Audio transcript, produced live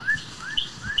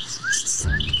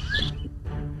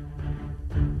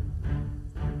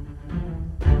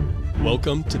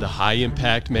Welcome to the High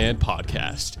Impact Man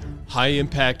podcast. High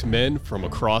impact men from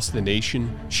across the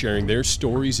nation sharing their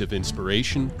stories of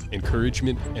inspiration,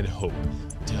 encouragement, and hope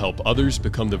to help others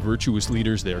become the virtuous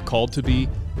leaders they are called to be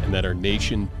and that our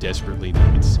nation desperately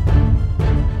needs.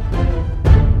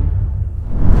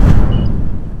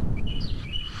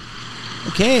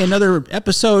 Okay, another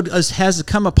episode has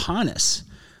come upon us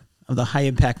of the High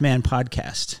Impact Man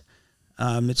podcast.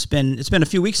 It's been a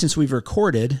few weeks since we've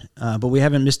recorded, but we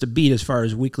haven't missed a beat as far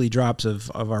as weekly drops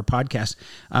of our podcast.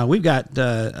 We've got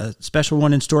a special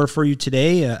one in store for you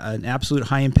today, an absolute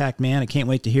high impact man. I can't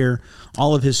wait to hear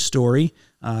all of his story.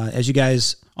 As you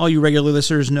guys, all you regular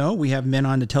listeners know, we have men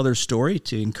on to tell their story,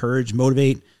 to encourage,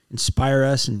 motivate, inspire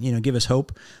us, and give us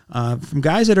hope from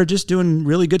guys that are just doing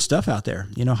really good stuff out there.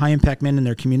 High impact men in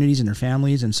their communities and their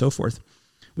families and so forth.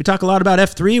 We talk a lot about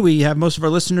F3. We have most of our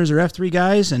listeners are F3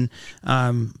 guys, and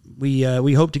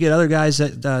we hope to get other guys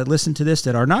that listen to this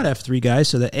that are not F3 guys,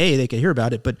 so that A, they can hear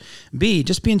about it, but B,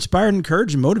 just be inspired,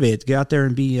 encouraged, and motivated to get out there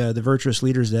and be the virtuous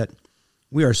leaders that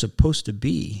we are supposed to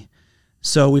be.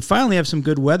 So we finally have some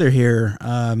good weather here.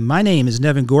 My name is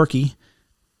Nevin Gorky,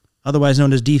 otherwise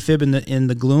known as D-Fib in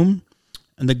the gloom,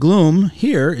 and the gloom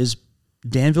here is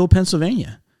Danville,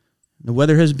 Pennsylvania. The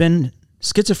weather has been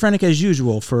schizophrenic as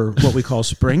usual for what we call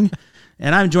spring.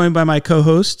 And I'm joined by my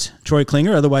co-host, Troy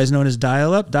Klinger, otherwise known as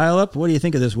Dial Up. Dial Up, what do you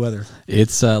think of this weather?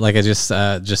 It's like I just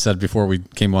said before we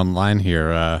came online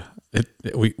here,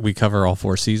 we cover all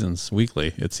four seasons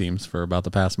weekly, it seems, for about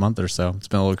the past month or so. It's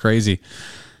been a little crazy.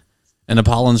 And the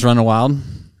pollen's running wild.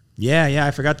 Yeah, I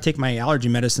forgot to take my allergy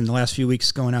medicine the last few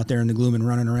weeks going out there in the gloom and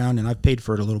running around, and I've paid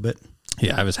for it a little bit.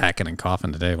 Yeah, I was hacking and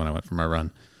coughing today when I went for my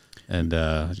run. And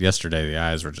yesterday the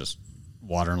eyes were just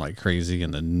watering like crazy,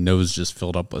 and the nose just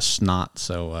filled up with snot.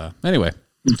 So anyway,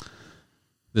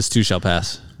 this too shall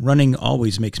pass. Running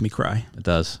always makes me cry. It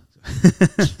does.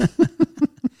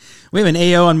 We have an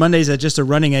AO on Mondays that's just a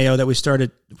running AO that we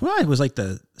started. Well, it was like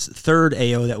the third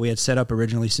AO that we had set up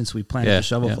originally since we planted the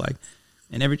shovel flag.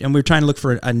 And we were trying to look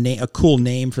for a cool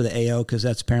name for the AO because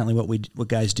that's apparently what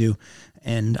guys do.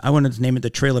 And I wanted to name it the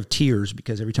Trail of Tears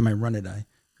because every time I run it,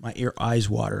 my eyes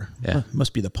water. Yeah.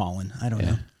 Must be the pollen. I don't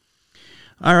know.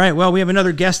 All right, well, we have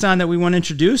another guest on that we want to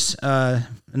introduce.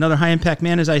 Another high-impact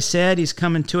man, as I said. He's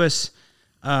coming to us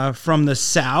from the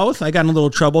South. I got in a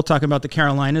little trouble talking about the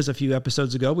Carolinas a few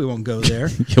episodes ago. We won't go there.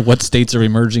 What states are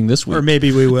emerging this week? Or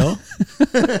maybe we will. I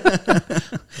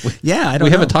don't know.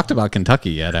 We haven't talked about Kentucky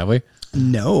yet, have we?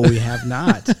 No, we have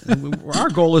not. Our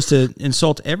goal is to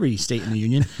insult every state in the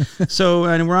union.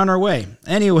 And we're on our way.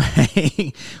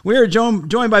 Anyway, we are joined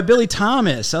by Billy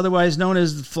Thomas, otherwise known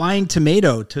as Flying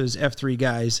Tomato to his F3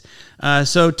 guys.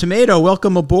 So Tomato,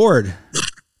 welcome aboard.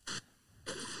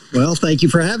 Well, thank you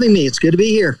for having me. It's good to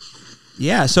be here.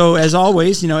 Yeah, so as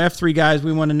always, F3 guys,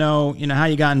 we want to know, how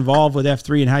you got involved with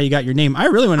F3 and how you got your name. I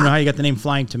really want to know how you got the name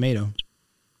Flying Tomato.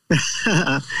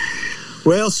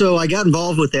 Well, so I got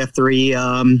involved with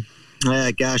F3.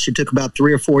 It took about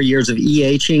 3 or 4 years of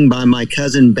EHing by my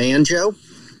cousin Banjo.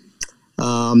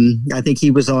 I think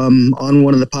he was on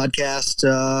one of the podcasts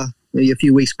a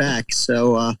few weeks back.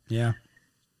 So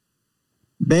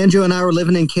Banjo and I were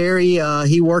living in Cary.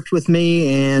 He worked with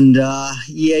me and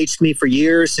EH'd me for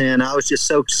years, and I was just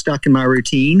so stuck in my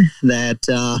routine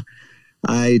that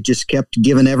I just kept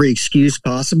giving every excuse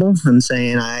possible and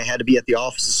saying I had to be at the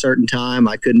office a certain time.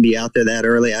 I couldn't be out there that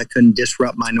early. I couldn't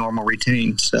disrupt my normal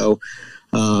routine. So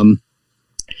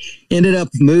ended up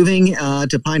moving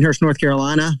to Pinehurst, North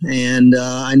Carolina. And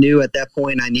I knew at that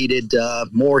point I needed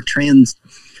more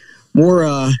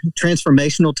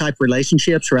transformational type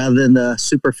relationships rather than the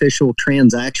superficial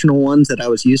transactional ones that I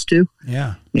was used to.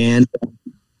 Yeah. And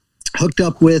hooked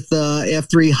up with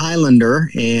F3 Highlander,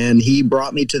 and he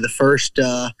brought me to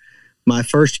the my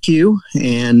first queue,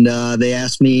 and they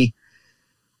asked me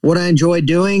what I enjoyed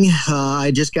doing.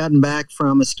 I just gotten back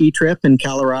from a ski trip in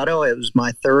Colorado. It was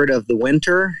my third of the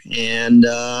winter, and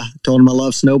told them I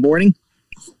love snowboarding.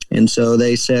 And so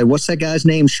they said, "What's that guy's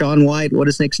name? Shaun White.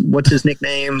 What's his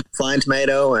nickname? Flying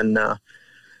Tomato." And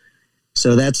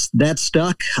so that's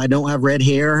stuck. I don't have red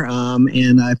hair,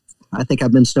 and I think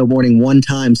I've been snowboarding one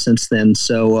time since then.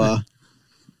 So,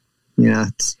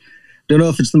 don't know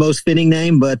if it's the most fitting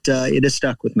name, but it has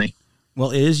stuck with me.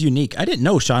 Well, it is unique. I didn't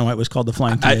know Shaun White was called the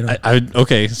Flying Tomato.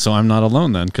 Okay, so I'm not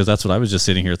alone then, because that's what I was just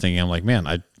sitting here thinking. I'm like, man,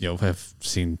 I have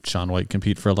seen Shaun White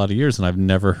compete for a lot of years, and I've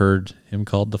never heard him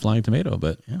called the Flying Tomato,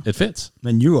 but it fits.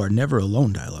 Then you are never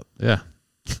alone, Dial Up. Yeah.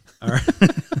 All right.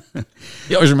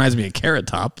 He always reminds me of Carrot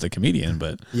Top, the comedian,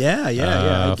 but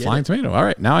yeah. Flying Tomato. All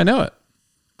right, now I know it.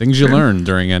 Things you learn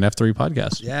during an F3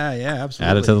 podcast. Yeah,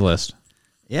 absolutely. Add it to the list.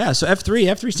 Yeah, so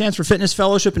F3 stands for Fitness,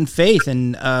 Fellowship, and Faith,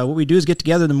 and what we do is get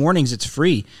together in the mornings. It's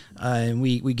free, and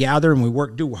we gather and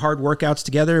we do hard workouts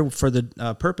together for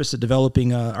the purpose of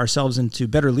developing ourselves into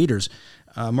better leaders,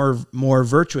 more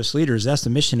virtuous leaders. That's the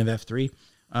mission of F3.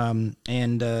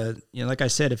 Like I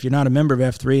said, if you're not a member of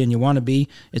F3 and you want to be,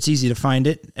 it's easy to find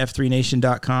it,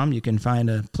 f3nation.com. You can find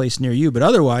a place near you. But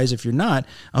otherwise, if you're not,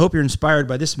 I hope you're inspired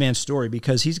by this man's story,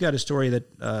 because he's got a story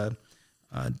that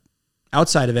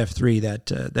outside of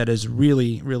F3 that is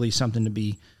really, really something to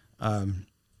be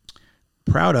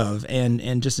proud of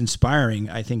and just inspiring,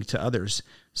 I think, to others.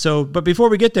 So, but before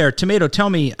we get there, Tomato, tell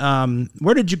me,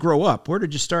 where did you grow up? Where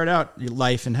did you start out your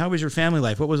life, and how was your family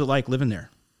life? What was it like living there?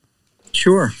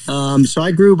 Sure. So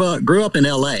I grew up in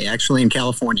LA, actually in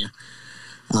California.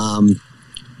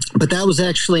 But that was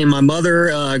actually, my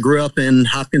mother grew up in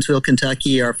Hopkinsville,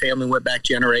 Kentucky. Our family went back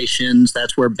generations.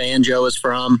 That's where banjo is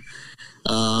from.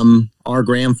 Our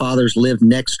grandfathers lived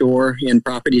next door in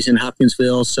properties in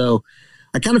Hopkinsville. So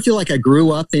I kind of feel like I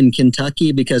grew up in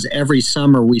Kentucky because every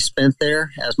summer we spent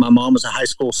there, as my mom was a high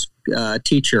school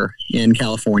teacher in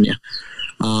California.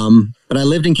 But I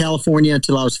lived in California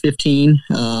until I was 15.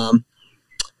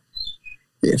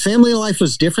 Family life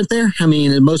was different there. I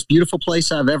mean, the most beautiful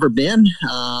place I've ever been.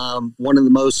 One of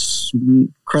the most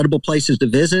incredible places to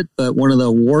visit, but one of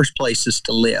the worst places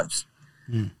to live.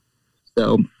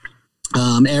 So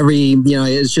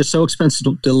it's just so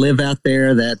expensive to live out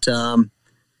there that,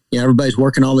 everybody's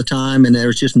working all the time, and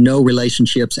there's just no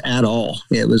relationships at all.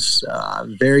 It was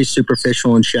very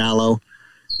superficial and shallow.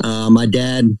 My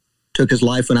dad took his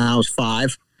life when I was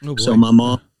 5. Oh, boy. So my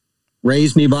mom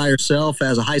raised me by herself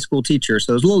as a high school teacher.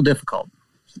 So it was a little difficult.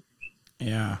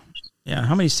 Yeah. Yeah.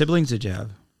 How many siblings did you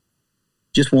have?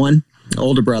 Just one,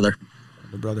 older brother.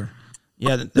 Older brother.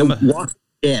 Yeah. Walking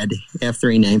Dead,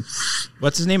 F3 name.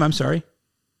 What's his name? I'm sorry.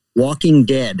 Walking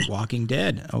Dead. Walking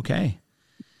Dead. Okay.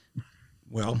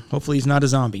 Well, hopefully he's not a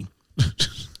zombie.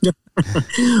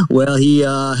 Well, he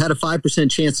had a 5%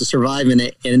 chance to survive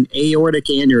an aortic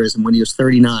aneurysm when he was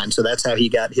 39. So that's how he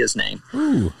got his name.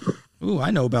 Ooh,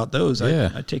 I know about those. Yeah.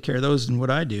 I take care of those in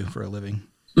what I do for a living.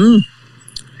 Mm.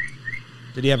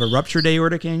 Did he have a ruptured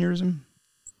aortic aneurysm?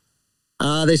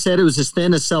 They said it was as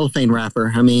thin as cellophane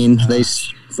wrapper. I mean,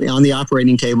 on the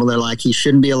operating table, they're like, he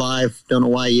shouldn't be alive. Don't know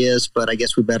why he is, but I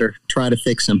guess we better try to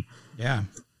fix him. Yeah.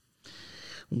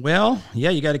 Well, yeah,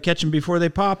 you got to catch them before they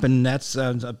pop, and that's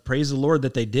praise the Lord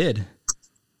that they did.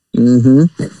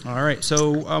 Mm-hmm. All right.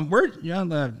 So, I'm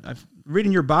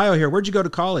reading your bio here. Where'd you go to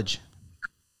college?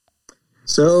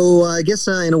 So I guess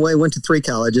I, in a way, went to 3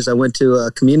 colleges. I went to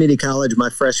a community college my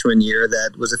freshman year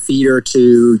that was a feeder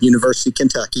to University of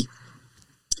Kentucky.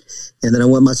 And then I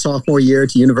went my sophomore year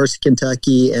to University of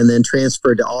Kentucky and then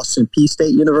transferred to Austin Peay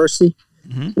State University,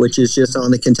 which is just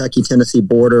on the Kentucky-Tennessee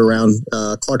border around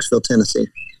Clarksville, Tennessee.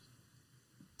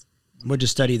 What'd you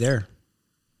study there?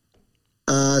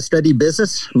 Studied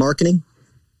business, marketing.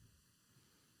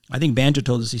 I think Banjo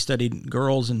told us he studied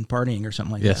girls and partying or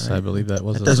something like that. Yes, Right? I believe that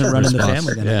was. That doesn't run in the response.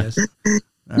 family then, Yeah. I guess.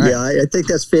 All right. Yeah, I think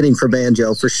that's fitting for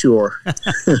Banjo for sure.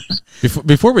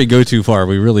 Before we go too far,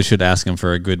 we really should ask him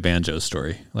for a good banjo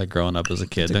story, like growing up as a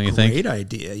kid. Don't you think? Great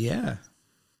idea, yeah.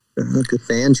 Good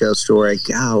Banjo story.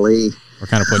 Golly. We're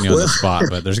kind of putting you on the spot,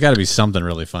 but there's got to be something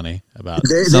really funny about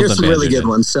There's something some really Banjo good did.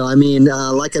 ones. So, I mean,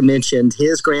 like I mentioned,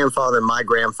 his grandfather and my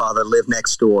grandfather lived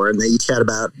next door, and they each had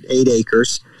about 8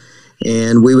 acres.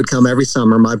 And we would come every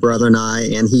summer, my brother and I,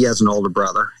 and he has an older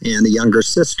brother and a younger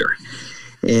sister.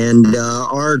 And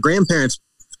our grandfathers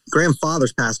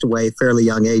passed away fairly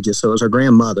young ages, so it was our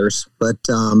grandmothers. But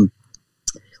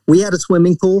we had a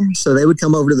swimming pool, so they would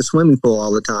come over to the swimming pool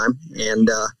all the time. And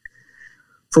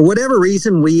for whatever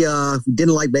reason, we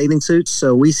didn't like bathing suits,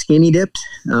 so we skinny dipped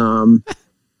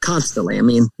constantly. I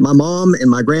mean, my mom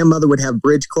and my grandmother would have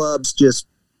bridge clubs, just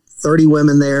 30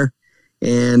 women there.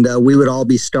 And we would all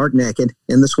be stark naked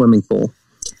in the swimming pool.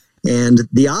 And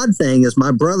the odd thing is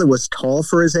my brother was tall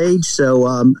for his age.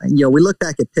 So, we look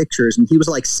back at pictures and he was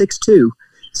like 6'2",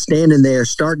 standing there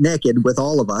stark naked with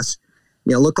all of us.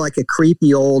 Looked like a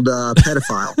creepy old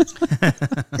pedophile.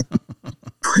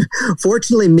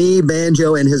 Fortunately, me,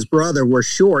 Banjo, and his brother were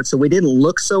short, so we didn't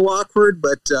look so awkward.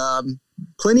 But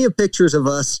plenty of pictures of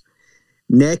us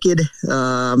naked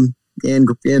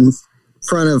in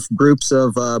front of groups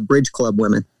of bridge club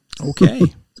women. Okay.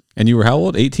 And you were how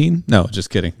old? 18? No, just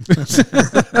kidding. I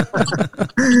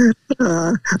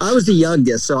was the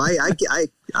youngest, so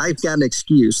I've got an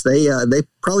excuse. They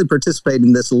probably participated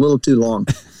in this a little too long.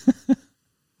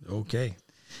 Okay.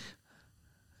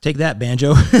 Take that,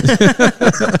 Banjo.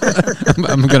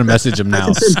 I'm going to message him now. I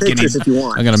can send pictures if you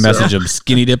want. I'm going to message him,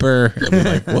 skinny dipper. I'll be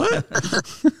like, what?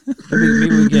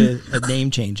 Maybe we get a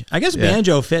name change. I guess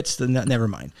banjo fits. Never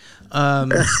mind.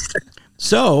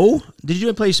 So, did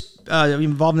you play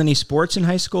involved in any sports in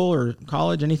high school or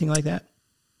college, anything like that?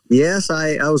 Yes,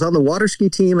 I was on the water ski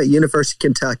team at University of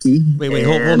Kentucky. Wait,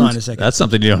 hold on a second. That's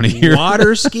something you don't hear.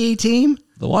 Water ski team?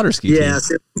 The water ski team.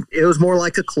 Yes, it was more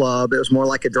like a club. It was more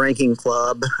like a drinking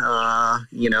club,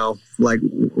 like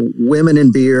women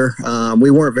and beer. We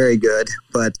weren't very good,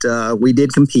 but we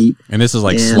did compete. And this is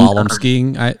like slalom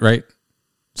skiing, right?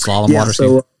 Slalom water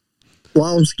skiing? So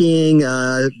slalom skiing,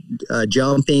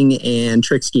 jumping, and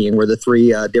trick skiing were the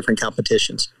three different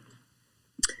competitions.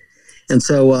 And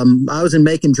so I was in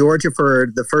Macon, Georgia for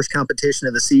the first competition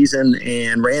of the season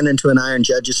and ran into an iron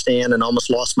judges stand and almost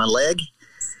lost my leg,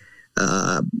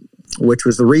 which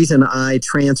was the reason I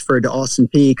transferred to Austin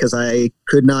Peay because I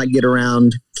could not get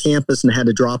around campus and had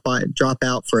to drop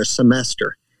out for a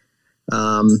semester.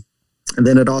 And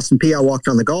then at Austin Peay, I walked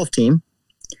on the golf team.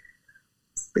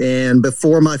 And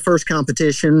before my first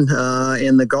competition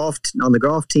on the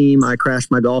golf team, I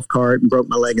crashed my golf cart and broke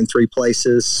my leg in 3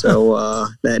 places. So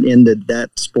that ended that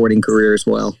sporting career as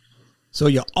well. So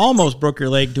you almost broke your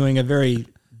leg doing a very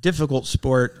difficult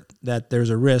sport that there's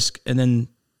a risk, and then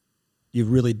you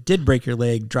really did break your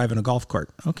leg driving a golf cart.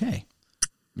 Okay.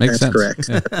 Makes sense. Correct.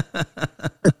 Yeah.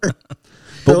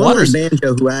 But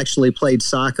banjo, who actually played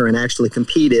soccer and actually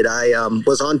competed, I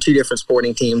was on 2 different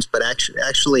sporting teams, but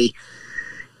actually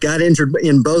got injured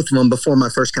in both of them before my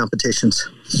first competitions.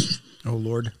 Oh,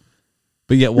 Lord.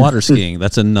 But yet water skiing,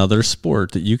 that's another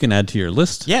sport that you can add to your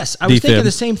list. Yes, I was thinking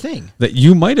the same thing. That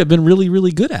you might have been really,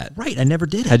 really good at. Right, I never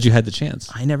did it. Had you had the chance.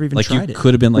 I never even tried it. You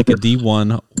could have been like a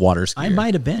D1 water skier. I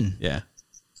might have been. Yeah.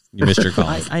 You missed your call.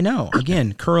 I know.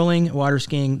 Again, curling, water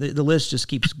skiing, the list just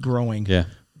keeps growing. Yeah.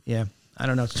 Yeah. I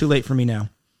don't know. It's too late for me now.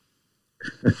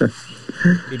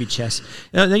 Maybe chess.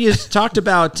 Then you talked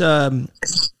about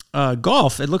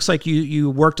golf. It looks like you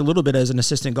worked a little bit as an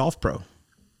assistant golf pro.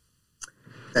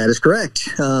 That is correct.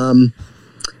 When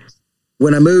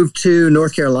I moved to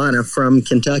North Carolina from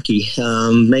Kentucky,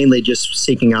 mainly just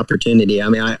seeking opportunity. I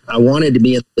mean, I wanted to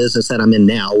be in the business that I'm in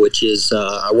now, which is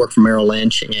I work for Merrill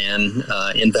Lynch and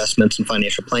investments and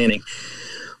financial planning.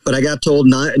 But I got told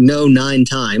no 9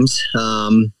 times.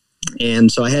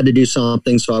 And so I had to do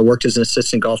something. So I worked as an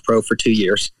assistant golf pro for 2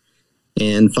 years.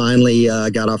 And finally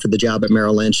got offered the job at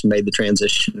Merrill Lynch and made the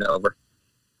transition over.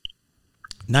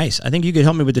 Nice. I think you could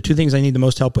help me with the 2 things I need the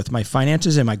most help with: my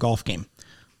finances and my golf game.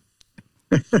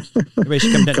 Everybody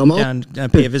should come down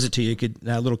and pay a visit to you. You could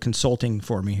a little consulting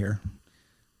for me here.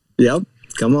 Yep.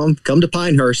 Come on. Come to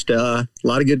Pinehurst. A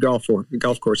lot of good golf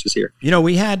courses here. You know,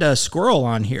 we had a Squirrel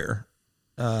on here.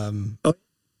 I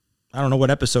don't know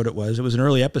what episode it was. It was an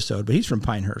early episode, but he's from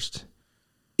Pinehurst.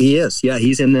 He is. Yeah,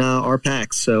 he's in our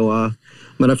PAX. So I'm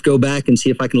going to have to go back and see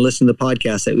if I can listen to the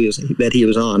podcast that he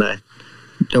was on. I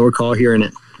don't recall hearing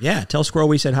it. Yeah, tell Squirrel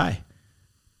we said hi.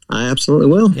 I absolutely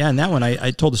will. Yeah, and that one,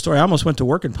 I told the story. I almost went to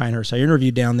work in Pinehurst. I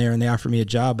interviewed down there, and they offered me a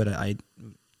job, but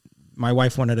my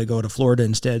wife wanted to go to Florida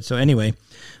instead. So anyway,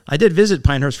 I did visit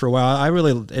Pinehurst for a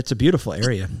while. It's a beautiful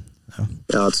area. So.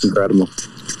 Oh, it's incredible.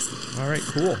 All right,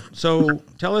 cool. So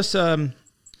tell us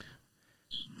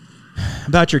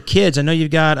about your kids. I know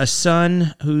you've got a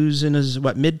son who's in his,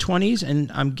 mid-20s, and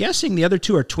I'm guessing the other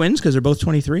 2 are twins because they're both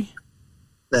 23?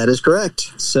 That is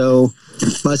correct. So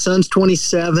my son's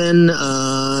 27,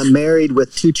 married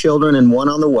with 2 children and 1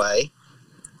 on the way.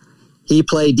 He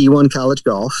played D1 college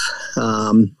golf.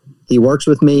 He works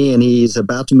with me, and he's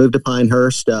about to move to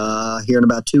Pinehurst here in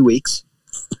about 2 weeks.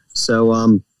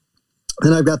 So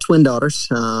then I've had twin daughters.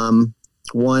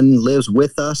 One lives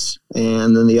with us,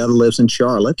 and then the other lives in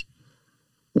Charlotte.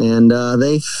 And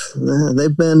they've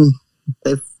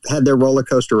had their roller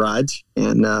coaster rides,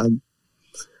 and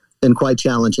been quite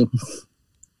challenging.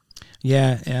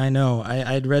 Yeah, I know.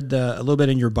 I'd read a little bit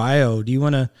in your bio. Do you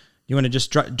want to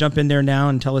just jump in there now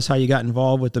and tell us how you got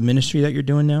involved with the ministry that you're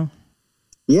doing now?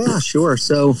 Yeah, sure.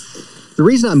 So the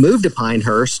reason I moved to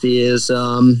Pinehurst is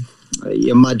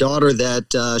my daughter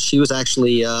that she was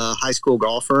actually a high school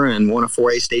golfer and won a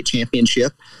 4A state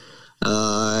championship.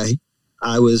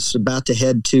 I was about to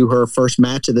head to her first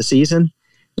match of the season,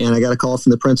 and I got a call from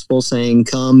the principal saying,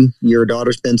 "Come, your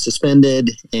daughter's been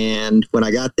suspended." And when I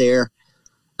got there,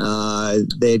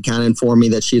 they had kind of informed me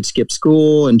that she had skipped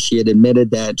school, and she had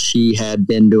admitted that she had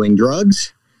been doing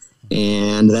drugs.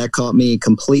 And that caught me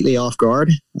completely off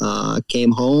guard.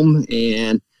 Came home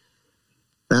and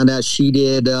found out she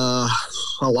did a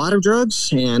lot of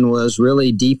drugs and was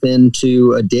really deep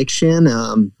into addiction.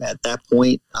 At that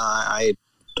point,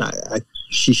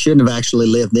 she shouldn't have actually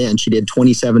lived then. She did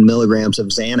 27 milligrams of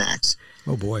Xanax.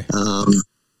 Oh, boy.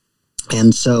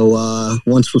 And so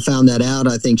once we found that out,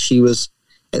 I think she was,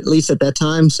 at least at that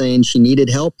time, saying she needed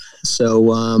help.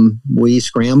 So we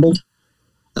scrambled,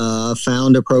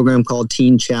 found a program called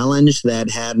Teen Challenge that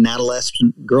had an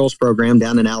adolescent girls program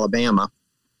down in Alabama.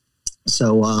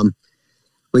 So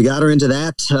we got her into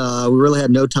that. We really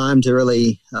had no time to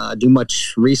really do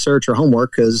much research or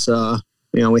homework because,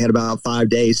 we had about 5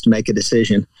 days to make a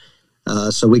decision.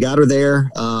 So we got her there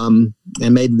and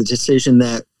made the decision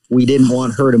that we didn't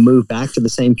want her to move back to the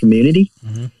same community.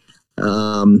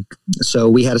 Mm-hmm. So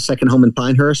we had a second home in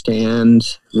Pinehurst and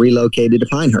relocated to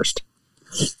Pinehurst.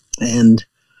 And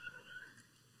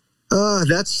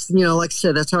that's, like I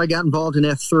said, that's how I got involved in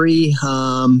F3.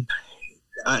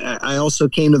 I also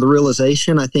came to the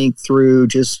realization, I think, through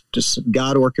just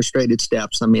God orchestrated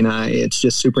steps. I mean, it's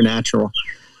just supernatural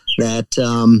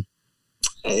that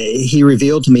He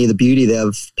revealed to me the beauty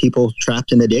of people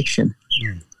trapped in addiction.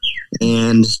 Mm.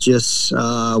 And just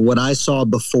what I saw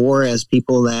before as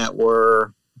people that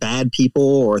were bad people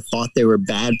or thought they were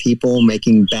bad people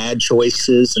making bad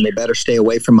choices and they better stay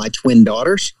away from my twin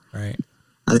daughters. Right.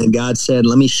 I think God said,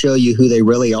 let me show you who they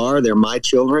really are. They're my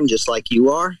children, just like you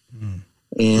are. Mm.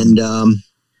 And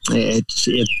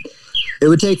it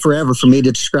would take forever for me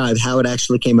to describe how it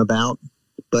actually came about.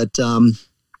 But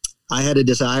I had a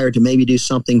desire to maybe do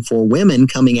something for women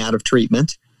coming out of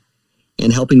treatment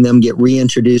and helping them get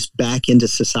reintroduced back into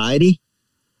society.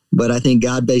 But I think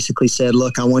God basically said,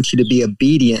 look, I want you to be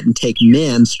obedient and take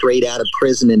men straight out of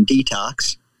prison and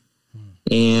detox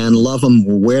and love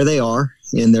them where they are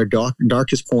in their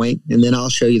darkest point, and then I'll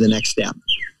show you the next step.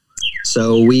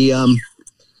 So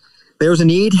there was a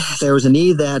need. There was a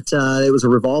need that it was a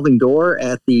revolving door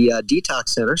at the detox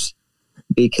centers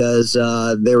because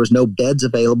there was no beds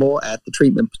available at the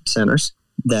treatment centers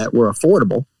that were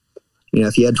affordable.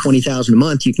 If you had $20,000 a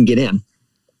month, you can get in.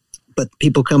 But the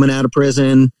people coming out of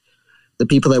prison, the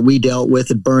people that we dealt with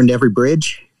had burned every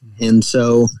bridge. And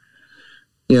so,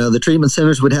 the treatment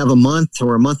centers would have a month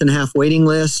or a month and a half waiting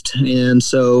list. And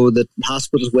so the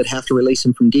hospitals would have to release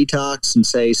them from detox and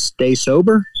say, stay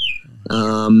sober.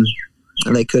 And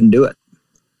they couldn't do it.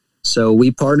 So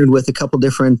we partnered with a couple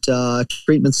different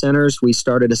treatment centers. We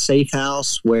started a safe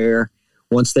house where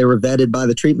once they were vetted by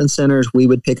the treatment centers, we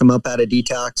would pick them up out of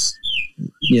detox,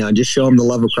 just show them the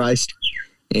love of Christ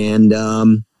and,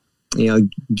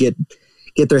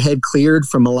 get their head cleared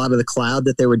from a lot of the cloud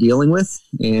that they were dealing with.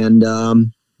 And,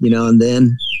 and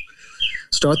then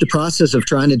start the process of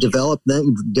trying to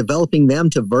developing them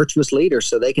to virtuous leaders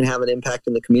so they can have an impact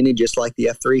in the community, just like the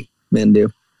F3 men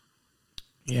do.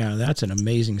 Yeah, that's an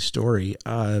amazing story.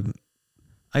 I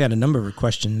got a number of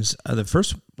questions. The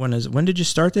first one is, when did you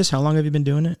start this? How long have you been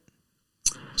doing it?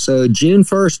 So June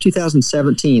 1st,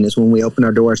 2017 is when we opened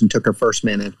our doors and took our first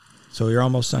men in. So you're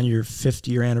almost on your 5th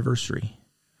year anniversary.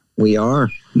 We are.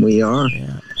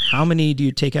 Yeah. How many do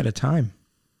you take at a time?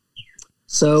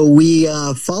 So we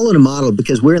followed a model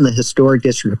because we're in the historic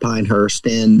district of Pinehurst,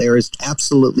 and there is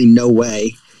absolutely no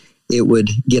way it would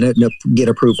get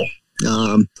approval.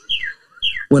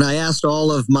 When I asked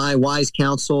all of my wise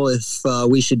counsel if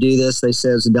we should do this, they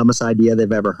said it's the dumbest idea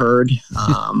they've ever heard.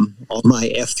 All my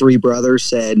F3 brothers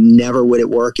said never would it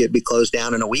work. It'd be closed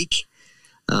down in a week.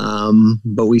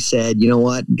 But we said, you know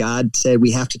what? God said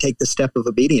we have to take the step of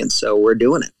obedience, so we're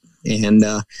doing it. And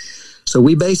so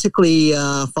we basically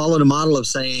followed a model of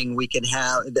saying we can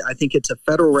have, I think it's a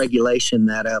federal regulation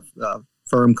that a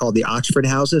firm called the Oxford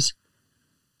Houses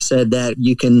said that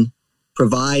you can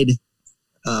provide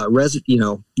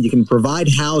you can provide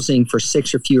housing for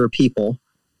 6 or fewer people,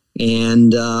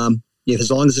 and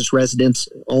as long as it's residents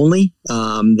only,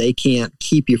 they can't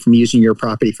keep you from using your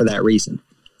property for that reason.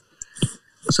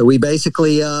 So we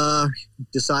basically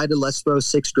decided let's throw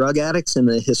 6 drug addicts in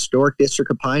the historic district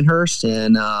of Pinehurst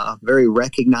in a very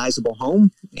recognizable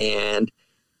home, and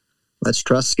let's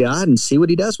trust God and see what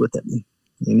He does with it.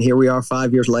 And here we are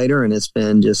 5 years later, and it's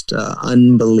been just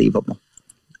unbelievable.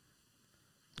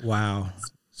 Wow.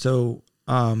 So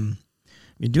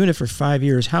you're doing it for 5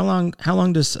 years. How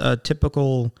long does a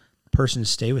typical person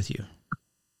stay with you?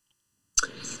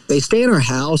 They stay in our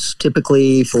house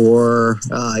typically for,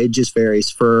 it just varies,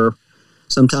 for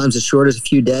sometimes as short as a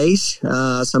few days,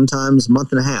 sometimes a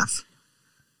month and a half.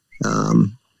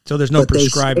 So there's no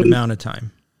prescribed amount of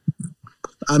time?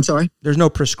 I'm sorry? There's no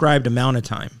prescribed amount of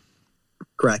time?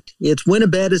 Correct. It's when a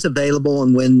bed is available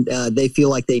and when they feel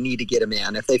like they need to get them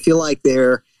in. If they feel like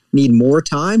they need more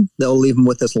time, they'll leave them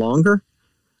with us longer.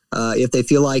 If they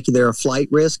feel like they're a flight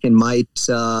risk and might,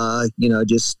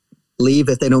 just leave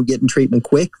if they don't get in treatment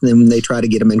quick, then they try to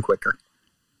get them in quicker.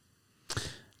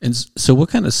 And so what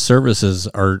kind of services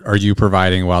are you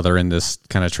providing while they're in this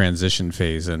kind of transition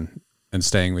phase? And and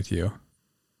staying with you?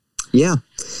 Yeah.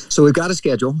 So we've got a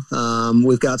schedule.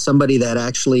 We've got somebody that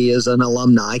actually is an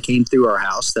alumni, came through our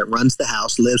house, that runs the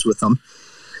house, lives with them.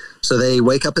 So they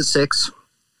wake up at 6.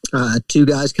 2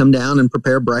 guys come down and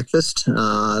prepare breakfast.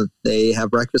 They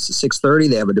have breakfast at 6:30.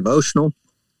 They have a devotional.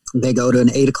 They go to an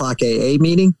 8 o'clock AA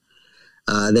meeting.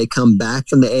 They come back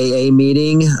from the AA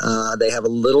meeting. They have a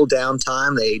little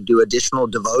downtime. They do additional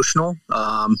devotional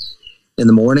in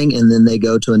the morning, and then they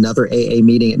go to another AA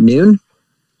meeting at noon.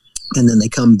 And then they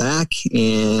come back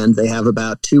and they have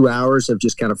about 2 hours of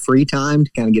just kind of free time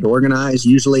to kind of get organized.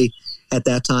 Usually at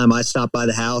that time, I stop by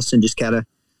the house and just kind of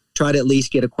try to at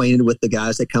least get acquainted with the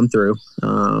guys that come through.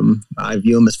 I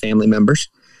view them as family members.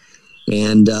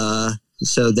 And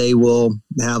so they will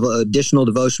have additional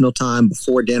devotional time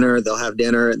before dinner. They'll have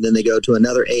dinner, and then they go to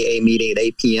another AA meeting at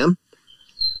 8 p.m.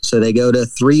 So they go to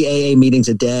 3 AA meetings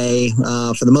a day.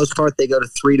 For the most part, they go to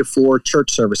 3 to 4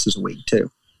 church services a week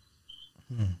too.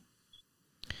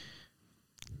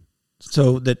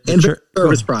 So that and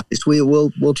service projects,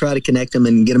 we'll try to connect them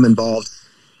and get them involved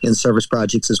in service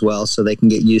projects as well, so they can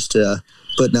get used to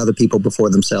putting other people before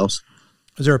themselves.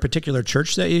 Is there a particular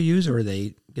church that you use, or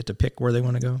they get to pick where they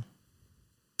want to go?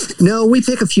 No, we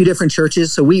pick a few different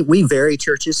churches. So we vary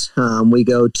churches. We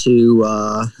go to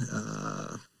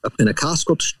a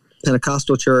Pentecostal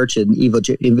church, an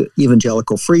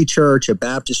evangelical free church, a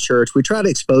Baptist church. We try to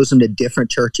expose them to different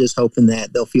churches, hoping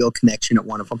that they'll feel a connection at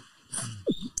one of them.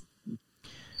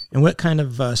 And what kind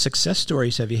of success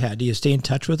stories have you had? Do you stay in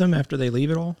touch with them after they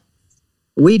leave it all?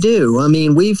 We do. I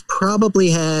mean, we've probably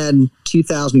had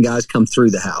 2,000 guys come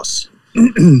through the house,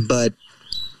 but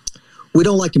we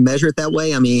don't like to measure it that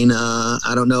way. I mean,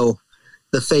 I don't know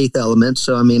the faith element,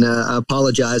 so I mean, I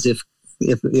apologize if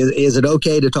is it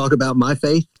okay to talk about my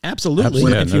faith? Absolutely.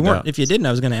 Yeah, If you didn't,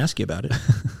 I was going to ask you about it.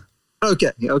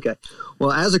 Okay.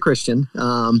 Well, as a Christian,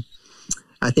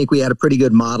 I think we had a pretty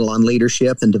good model on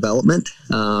leadership and development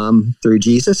through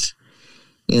Jesus.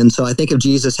 And so I think if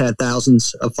Jesus had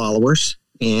thousands of followers,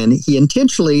 and he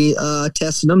intentionally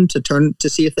tested them to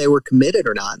see if they were committed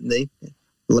or not. And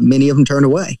many of them turned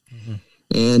away. Mm-hmm.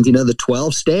 And, the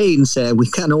 12 stayed and said,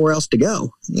 we've got nowhere else to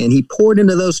go. And he poured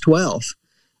into those 12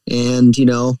 and,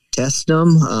 tested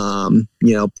them,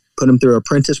 put them through an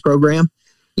apprentice program.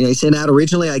 He sent out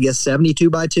originally, I guess, 72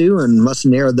 by 2 and must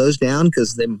have narrowed those down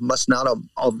because they must not have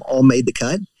all made the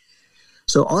cut.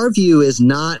 So our view is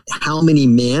not how many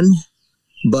men,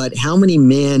 but how many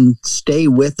men stay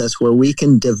with us where we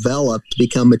can develop to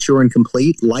become mature and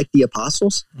complete like the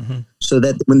apostles, so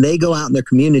that when they go out in their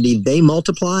community, they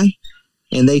multiply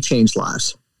and they change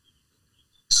lives.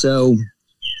 So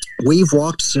we've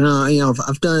walked,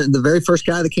 I've done the very first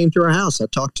guy that came through our house. I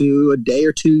talked to a day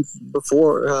or two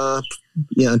before,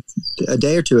 a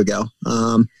day or two ago.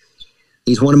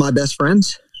 He's one of my best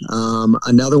friends.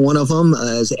 Another one of them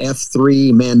is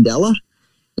F3 Mandela,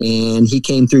 and he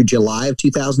came through July of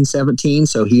 2017.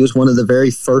 So he was one of the very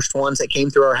first ones that came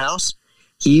through our house.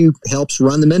 He helps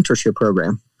run the mentorship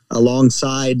program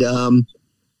alongside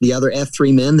the other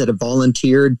F3 men that have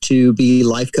volunteered to be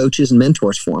life coaches and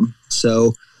mentors for him.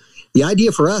 So the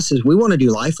idea for us is we want to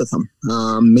do life with them.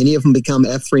 Many of them become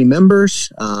F3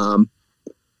 members.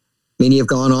 Many have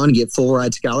gone on to get full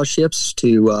ride scholarships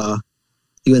to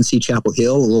UNC Chapel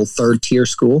Hill, a little third tier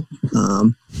school.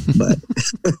 But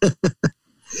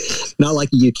not like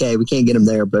the UK. We can't get them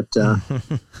there. But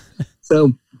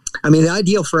so, I mean, the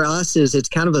ideal for us is it's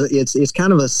kind of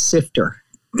a sifter.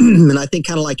 And I think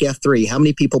kind of like F3, how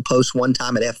many people post one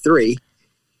time at F3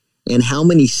 and how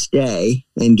many stay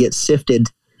and get sifted?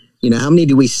 How many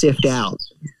do we sift out?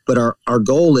 But our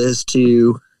goal is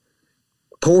to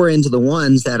pour into the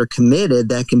ones that are committed,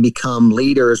 that can become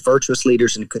leaders, virtuous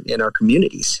leaders in our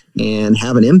communities and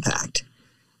have an impact.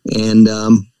 And,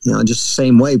 just the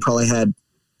same way, probably had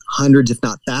hundreds, if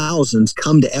not thousands,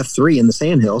 come to F3 in the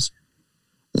Sandhills.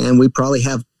 And we probably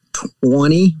have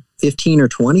 15 or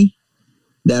 20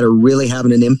 that are really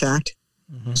having an impact.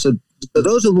 Mm-hmm. So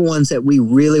those are the ones that we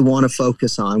really want to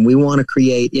focus on. We want to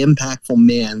create impactful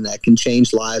men that can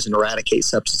change lives and eradicate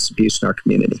substance abuse in our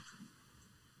community.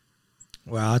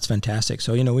 Wow, that's fantastic.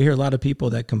 So, we hear a lot of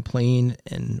people that complain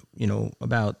and,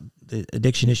 about the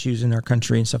addiction issues in our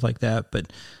country and stuff like that.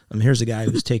 But here's a guy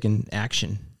who's taking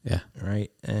action. Yeah.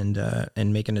 Right. And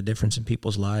making a difference in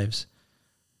people's lives.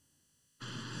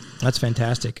 That's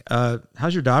fantastic.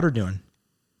 How's your daughter doing?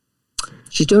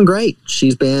 She's doing great.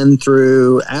 She's been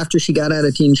through, after she got out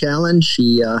of Teen Challenge,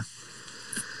 she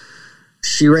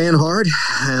ran hard,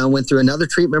 went through another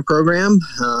treatment program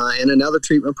and another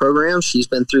treatment program. She's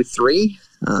been through 3.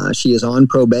 She is on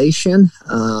probation.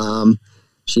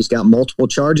 She's got multiple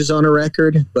charges on her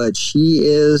record, but she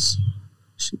is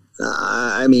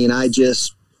I mean,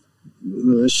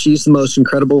 she's the most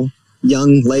incredible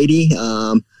young lady.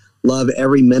 Love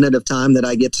every minute of time that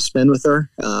I get to spend with her.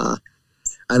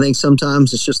 I think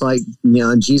sometimes it's just like,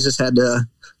 Jesus had to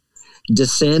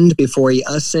descend before he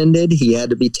ascended. He had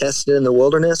to be tested in the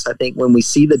wilderness. I think when we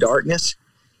see the darkness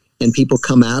and people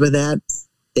come out of that,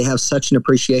 they have such an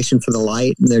appreciation for the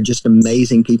light, and they're just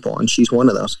amazing people. And she's one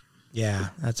of those. Yeah,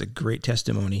 that's a great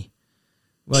testimony.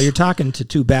 Well, you're talking to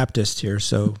two Baptists here,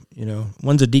 so,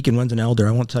 one's a deacon, one's an elder.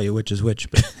 I won't tell you which is which,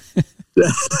 but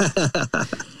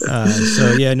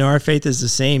our faith is the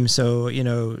same. So,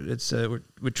 it's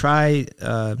we try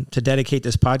to dedicate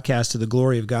this podcast to the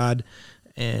glory of God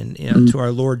and, to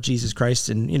our Lord Jesus Christ.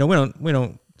 And, we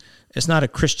don't, it's not a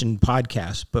Christian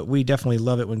podcast, but we definitely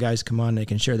love it when guys come on and they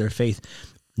can share their faith.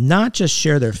 Not just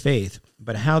share their faith,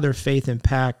 but how their faith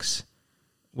impacts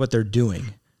what they're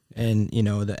doing, and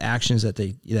the actions that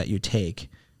you take.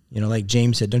 Like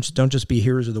James said, don't just be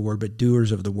hearers of the word, but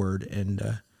doers of the word. And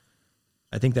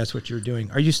I think that's what you're doing.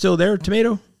 Are you still there,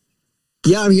 Tomato?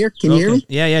 Yeah, I'm here. Can you hear me?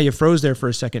 Yeah, you froze there for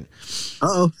a second.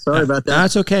 Sorry about that.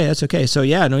 That's okay. So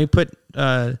we put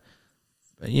our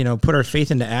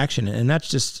faith into action, and that's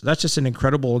just an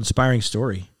incredible, inspiring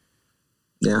story.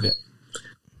 Yeah.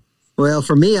 Well,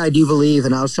 for me, I do believe,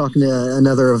 and I was talking to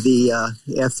another of the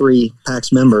F3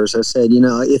 PAX members. I said,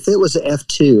 if it was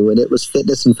F2 and it was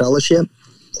fitness and fellowship,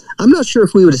 I'm not sure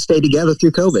if we would have stayed together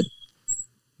through COVID.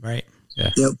 Right.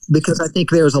 Yeah. Because I think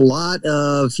there's a lot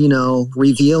of,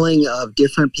 revealing of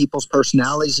different people's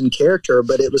personalities and character,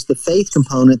 but it was the faith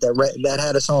component that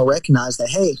had us all recognize that,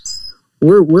 hey,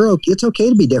 it's okay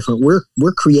to be different.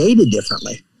 We're created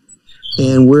differently.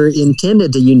 And we're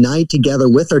intended to unite together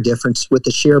with our difference, with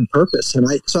the shared purpose. And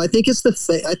I think it's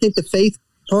the faith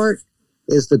part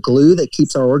is the glue that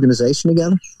keeps our organization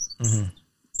together. Mm-hmm.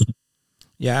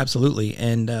 Yeah, absolutely.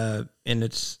 And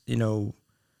it's,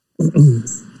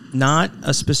 not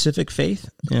a specific faith.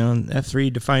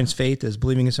 F3 defines faith as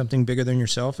believing in something bigger than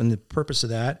yourself. And the purpose of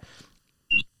that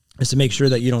is to make sure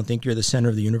that you don't think you're the center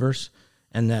of the universe.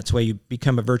 And that's why you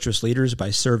become a virtuous leader, is by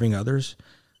serving others.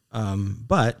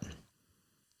 But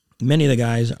many of the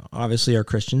guys obviously are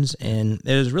Christians, and it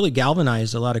has really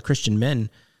galvanized a lot of Christian men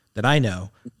that I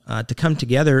know to come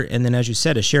together. And then, as you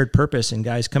said, a shared purpose and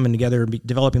guys coming together and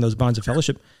developing those bonds of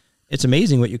fellowship. It's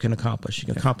amazing what you can accomplish. You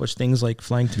can accomplish things like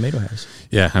Flying Tomato has.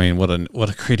 Yeah, I mean, what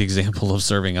a great example of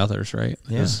serving others, right?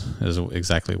 Yeah. Is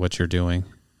exactly what you're doing.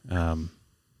 Yeah.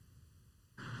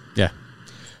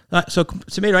 So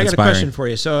Tomato, I got a question for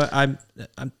you. So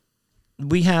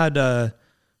we had a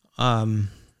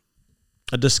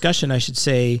discussion, I should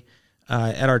say,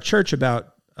 at our church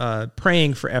about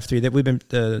praying for F3. That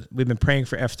we've been praying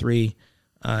for F3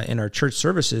 in our church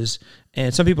services,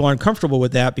 and some people aren't comfortable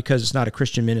with that because it's not a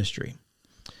Christian ministry.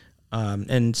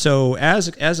 And so,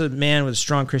 as a man with a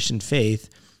strong Christian faith,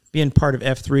 being part of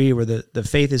F3, where the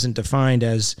faith isn't defined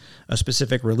as a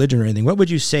specific religion or anything, what would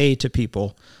you say to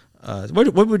people?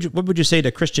 What would you say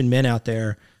to Christian men out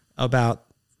there about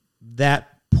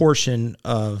that portion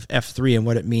of F3 and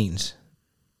what it means?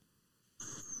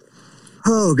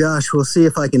 Oh gosh, we'll see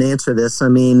if I can answer this. I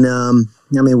mean,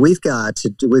 we've got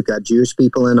Jewish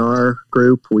people in our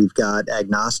group, we've got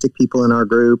agnostic people in our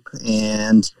group,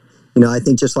 and I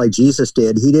think just like Jesus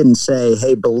did, he didn't say,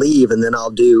 "Hey, believe, and then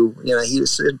I'll do." He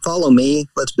said, "Follow me.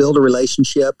 Let's build a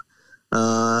relationship.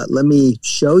 Let me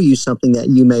show you something that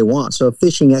you may want." So a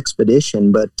fishing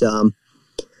expedition, but like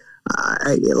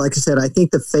I said, I think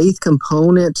the faith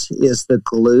component is the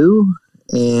glue,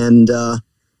 and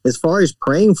as far as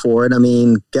praying for it, I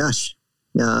mean, gosh,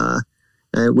 we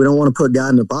don't want to put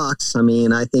God in a box. I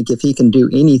mean, I think if he can do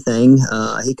anything,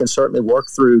 he can certainly work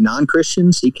through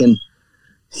non-Christians. He can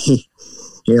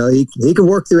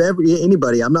work through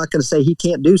anybody. I'm not going to say he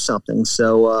can't do something.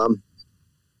 So,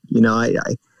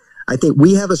 I think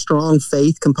we have a strong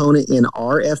faith component in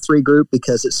our F3 group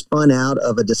because it spun out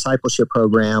of a discipleship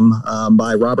program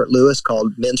by Robert Lewis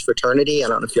called Men's Fraternity. I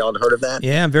don't know if y'all have heard of that.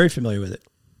 Yeah, I'm very familiar with it.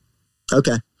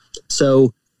 Okay.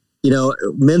 So,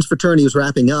 Men's Fraternity was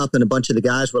wrapping up, and a bunch of the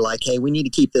guys were like, "Hey, we need to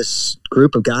keep this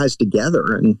group of guys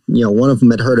together." And, one of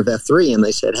them had heard of F3, and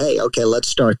they said, "Hey, okay, let's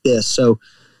start this." So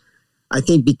I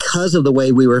think because of the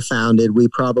way we were founded, we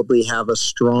probably have a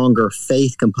stronger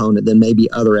faith component than maybe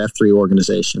other F3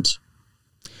 organizations.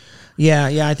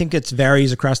 Yeah, I think it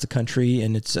varies across the country,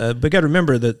 and it's but you got to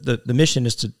remember that the mission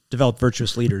is to develop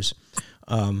virtuous leaders.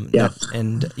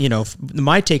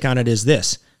 My take on it is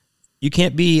this: you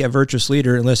can't be a virtuous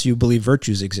leader unless you believe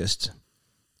virtues exist.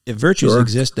 If virtues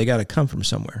exist, they got to come from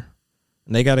somewhere,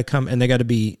 and they got to come, and they got to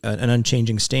be an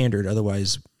unchanging standard.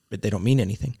 Otherwise, they don't mean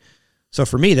anything. So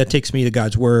for me, that takes me to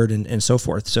God's word and so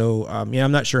forth. So,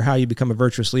 I'm not sure how you become a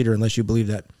virtuous leader unless you believe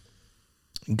that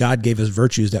God gave us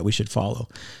virtues that we should follow.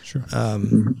 Sure.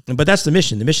 But that's the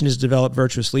mission. The mission is to develop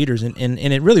virtuous leaders, and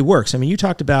it really works. I mean, you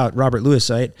talked about Robert Lewis.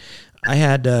 I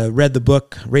had read the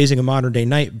book Raising a Modern Day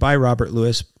Knight by Robert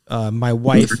Lewis. My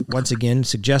wife, once again,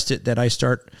 suggested that I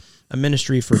start a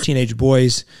ministry for teenage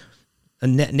boys, a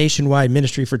nationwide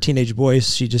ministry for teenage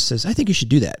boys. She just says, I think you should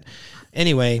do that.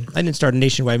 Anyway, I didn't start a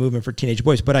nationwide movement for teenage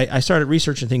boys, but I started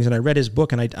researching things, and I read his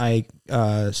book, and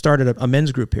I started a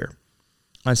men's group here.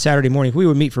 On Saturday morning, we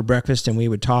would meet for breakfast, and we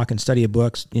would talk and study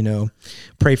books,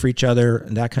 pray for each other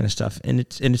and that kind of stuff. And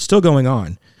it's still going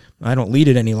on. I don't lead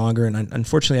it any longer, and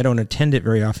unfortunately, I don't attend it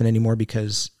very often anymore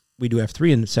because we do have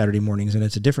 3 in Saturday mornings, and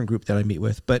it's a different group that I meet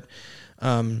with. But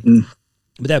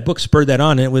that book spurred that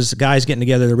on, and it was guys getting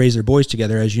together to raise their boys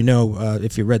together. As you know,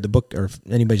 if you read the book or if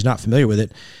anybody's not familiar with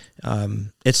it,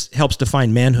 it helps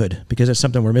define manhood because it's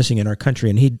something we're missing in our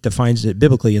country, and he defines it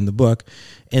biblically in the book.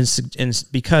 And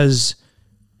because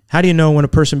how do you know when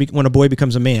a boy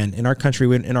becomes a man? In our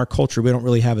country, in our culture, we don't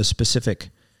really have a specific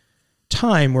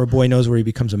time where a boy knows where he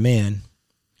becomes a man.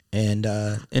 And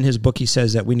in his book, he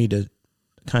says that we need to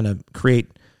kind of create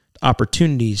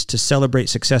opportunities to celebrate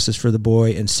successes for the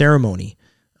boy and ceremony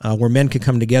where men can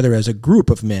come together as a group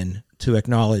of men to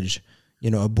acknowledge,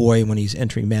 a boy when he's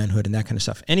entering manhood and that kind of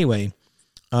stuff. Anyway,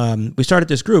 we started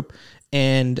this group,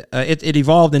 and it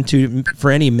evolved into, for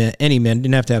any men,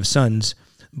 didn't have to have sons,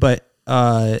 but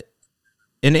and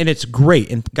it's great,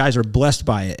 and guys are blessed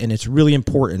by it, and it's really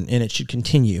important, and it should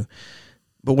continue.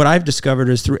 But what I've discovered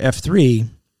is through F3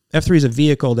 is a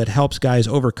vehicle that helps guys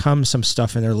overcome some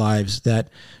stuff in their lives that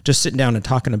just sitting down and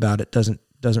talking about it doesn't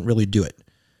really do it.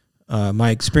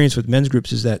 My experience with men's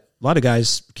groups is that a lot of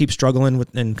guys keep struggling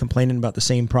with and complaining about the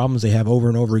same problems they have over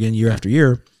and over again year after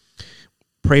year.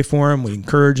 Pray for them, we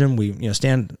encourage them, we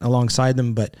stand alongside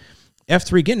them, but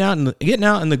F3, getting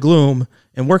out in the gloom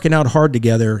and working out hard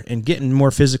together and getting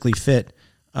more physically fit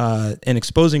and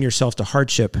exposing yourself to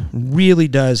hardship really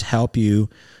does help you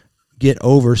get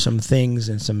over some things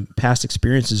and some past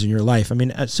experiences in your life. I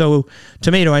mean, so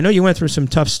Tomato, I know you went through some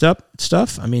tough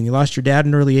stuff. I mean, you lost your dad at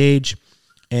an early age,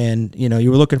 and you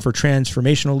were looking for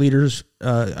transformational leaders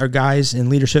or guys in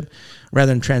leadership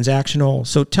rather than transactional.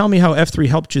 So tell me how F3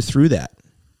 helped you through that.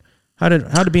 How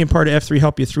did being part of F3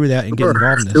 help you through that and get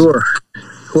involved in this? Sure.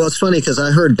 Well, it's funny because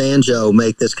I heard Banjo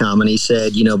make this comment. He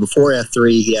said, before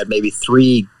F3, he had maybe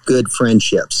 3 good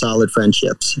friendships, solid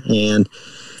friendships. And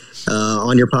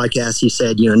on your podcast, he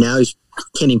said, now he's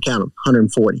can't even count them,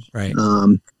 140. Right.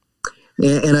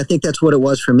 And I think that's what it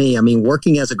was for me. I mean,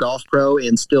 working as a golf pro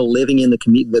and still living in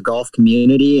the golf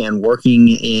community and working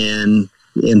in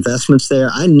investments there,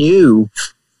 I knew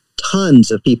tons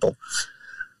of people.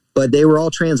 But they were all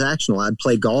transactional. I'd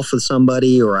play golf with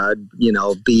somebody, or I'd,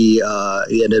 be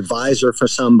an advisor for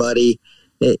somebody.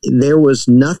 There was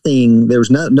nothing. There was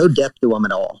no depth to them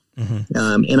at all.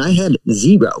 Mm-hmm. And I had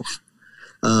zero.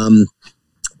 And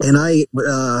I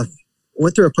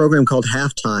went through a program called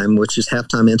Halftime, which is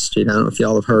Halftime Institute. I don't know if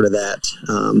y'all have heard of that.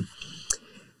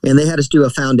 And they had us do a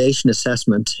foundation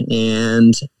assessment.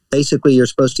 And basically, you're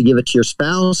supposed to give it to your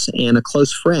spouse and a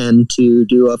close friend to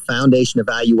do a foundation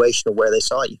evaluation of where they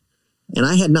saw you. And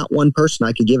I had not one person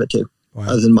I could give it to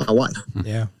other than my wife.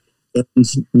 Yeah. And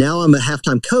now I'm a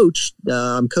halftime coach.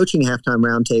 I'm coaching a halftime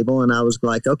roundtable, and I was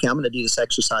like, okay, I'm going to do this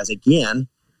exercise again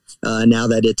now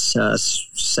that it's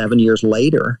 7 years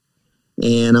later.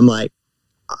 And I'm like,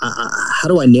 how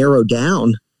do I narrow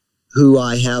down who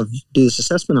I have do this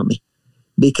assessment on me?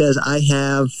 Because I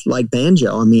have, like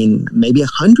Banjo, maybe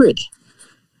 100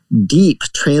 deep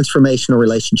transformational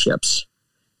relationships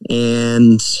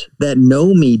and that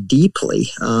know me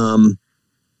deeply.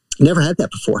 Never had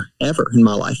that before, ever in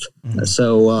my life. Mm-hmm.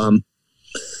 So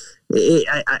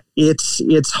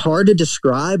it's hard to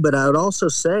describe, but I would also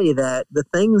say that the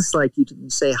things like you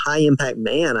say high impact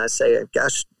man, I say,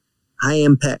 gosh, high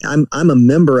impact. I'm a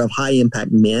member of High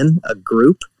Impact Men, a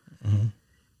group. Mm-hmm.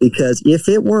 Because if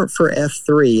it weren't for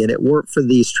F3 and it weren't for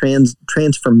these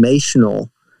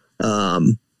transformational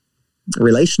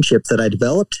relationships that I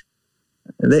developed,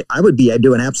 I would be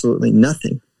doing absolutely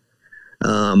nothing.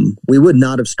 We would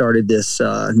not have started this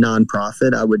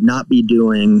nonprofit. I would not be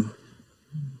doing.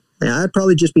 I'd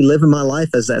probably just be living my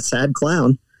life as that sad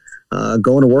clown,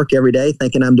 going to work every day,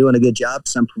 thinking I'm doing a good job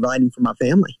because I'm providing for my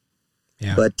family.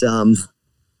 Yeah. But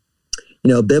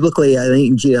biblically, I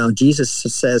think, Jesus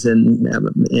says in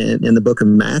the book of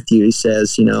Matthew, he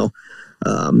says,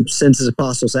 sends his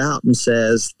apostles out and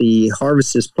says, the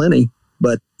harvest is plenty,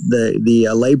 but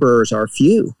the laborers are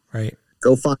few. Right.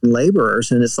 Go find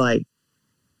laborers. And it's like,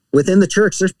 within the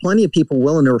church, there's plenty of people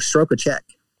willing to stroke a check,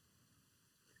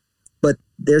 but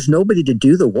there's nobody to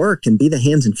do the work and be the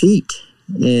hands and feet.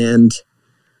 And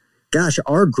gosh,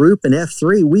 our group in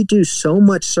F3, we do so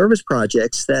much service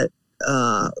projects that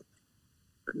are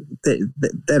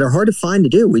hard to find to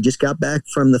do. We just got back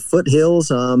from the foothills,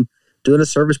 doing a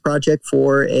service project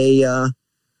for a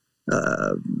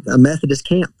Methodist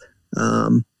camp.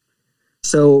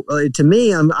 So to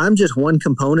me, I'm just one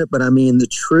component, but I mean, the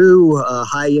true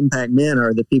high impact men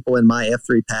are the people in my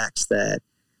F3 packs that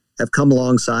have come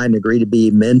alongside and agreed to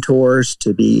be mentors,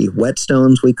 to be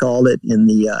whetstones, we called it in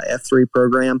the F3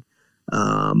 program,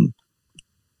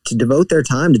 to devote their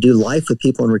time to do life with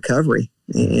people in recovery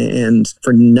and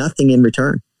for nothing in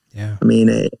return. Yeah. I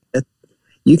mean,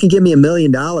 you can give me $1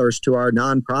 million to our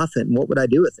nonprofit, and what would I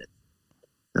do with it?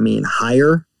 I mean,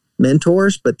 hire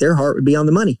mentors, but their heart would be on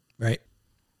the money. Right.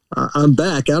 I'm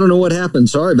back. I don't know what happened.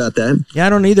 Sorry about that. Yeah, I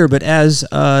don't either. But as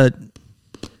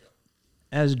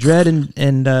Dread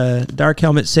and Dark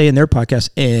Helmet say in their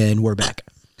podcast, and we're back.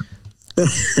 We'll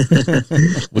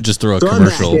just throw a So I'm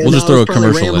commercial. back, We'll just and I throw a was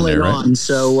probably commercial in there, rambling right? on,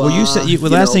 so, Well, you said the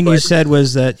last thing you said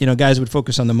was that guys would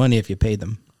focus on the money if you paid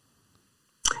them.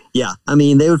 Yeah, I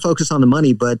mean, they would focus on the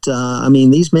money, but I mean,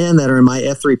 these men that are in my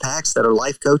F3 packs that are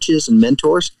life coaches and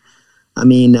mentors, I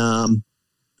mean,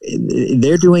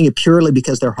 they're doing it purely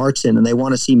because their heart's in, and they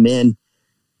want to see men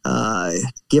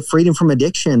get freedom from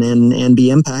addiction and be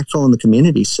impactful in the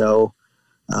community. So,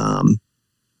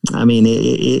 I mean,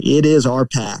 it is our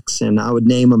packs, and I would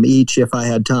name them each if I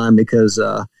had time, because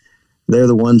they're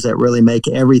the ones that really make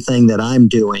everything that I'm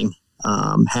doing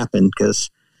happen. Because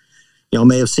y'all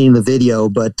may have seen the video,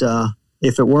 but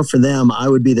if it weren't for them, I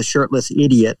would be the shirtless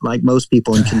idiot like most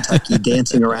people in Kentucky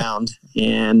dancing around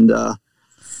and,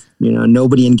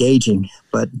 nobody engaging.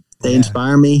 But they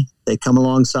inspire me. They come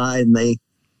alongside and they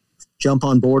jump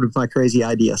on board with my crazy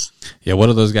ideas. Yeah, what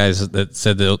are those guys that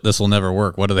said that this will never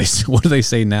work? What do they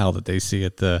say now that they see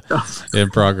it in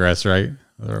progress, right?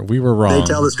 Or we were wrong. They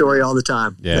tell the story all the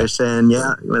time. Yeah. They're saying,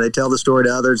 when they tell the story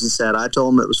to others, and said, I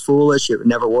told him it was foolish, it would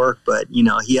never work, but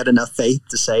he had enough faith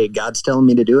to say, God's telling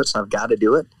me to do it, so I've got to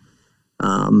do it.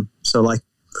 So like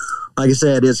I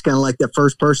said, it's kind of like the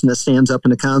first person that stands up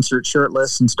in a concert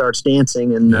shirtless and starts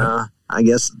dancing. And I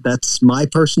guess that's my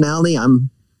personality.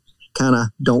 I'm kind of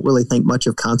don't really think much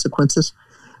of consequences.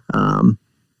 But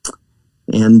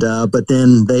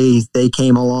then they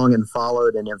came along and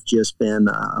followed and have just been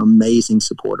amazing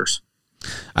supporters.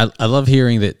 I love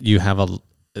hearing that you have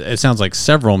it sounds like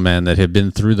several men that have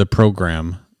been through the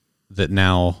program that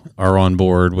now are on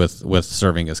board with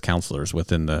serving as counselors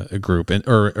within the group and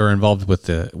or involved with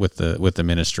the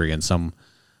ministry in some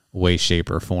way, shape,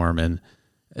 or form. And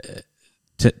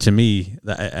to me,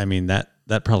 I mean, that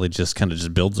probably just kind of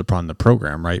just builds upon the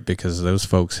program, right? Because those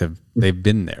folks they've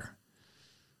been there.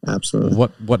 Absolutely.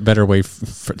 What better way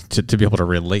to be able to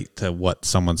relate to what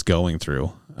someone's going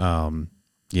through,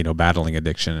 battling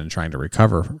addiction and trying to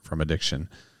recover from addiction,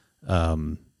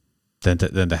 than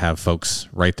to have folks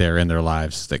right there in their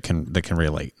lives that can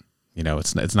relate.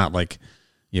 It's not like,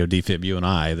 DFib, you and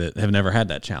I that have never had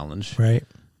that challenge. Right.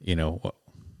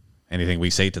 Anything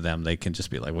we say to them, they can just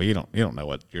be like, well, you don't know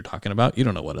what you're talking about. You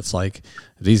don't know what it's like.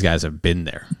 These guys have been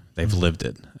there. They've lived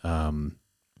it.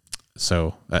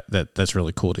 So that's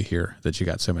really cool to hear that you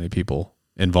got so many people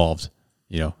involved,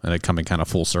 and it coming kind of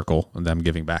full circle and them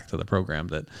giving back to the program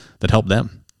that helped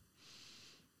them.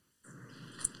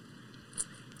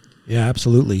 Yeah,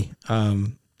 absolutely.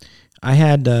 I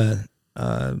had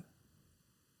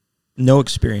no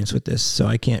experience with this, so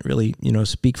I can't really,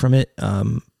 speak from it.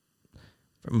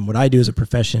 From what I do as a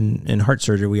profession in heart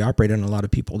surgery, we operate on a lot of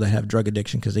people that have drug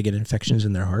addiction because they get infections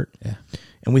in their heart. Yeah.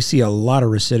 And we see a lot of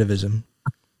recidivism.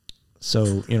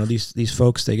 So, these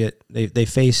folks, they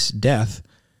face death,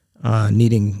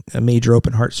 needing a major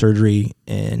open heart surgery,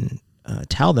 and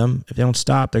tell them if they don't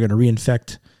stop, they're going to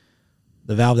reinfect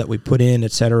the valve that we put in,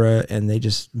 et cetera. And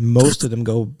most of them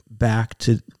go back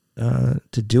to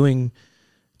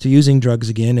using drugs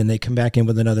again, and they come back in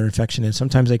with another infection, and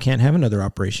sometimes they can't have another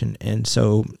operation. And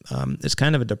so it's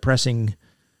kind of a depressing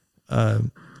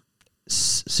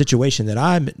situation that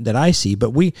I see,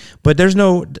 but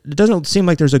it doesn't seem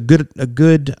like there's a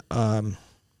good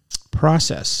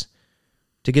process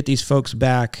to get these folks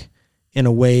back in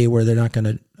a way where they're not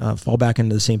going to fall back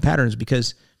into the same patterns.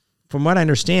 Because from what I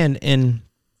understand, in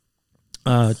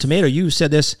Tomato, you said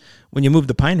this when you moved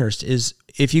to Pinehurst, is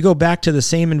if you go back to the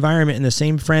same environment and the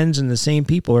same friends and the same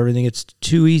people, everything, it's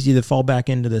too easy to fall back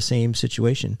into the same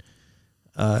situation.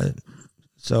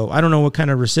 So I don't know what kind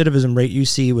of recidivism rate you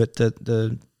see with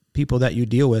the people that you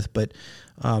deal with, but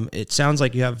It sounds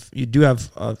like you do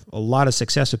have a lot of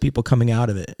success with people coming out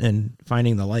of it and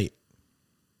finding the light.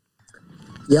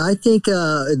 Yeah, I think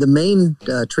the main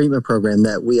treatment program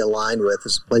that we aligned with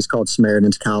is a place called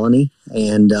Samaritan's Colony,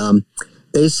 and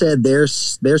they said their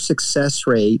success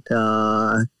rate,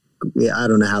 I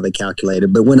don't know how they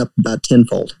calculated, but went up about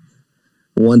tenfold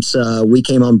once we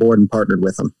came on board and partnered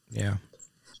with them. Yeah.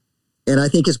 And I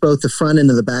think it's both the front end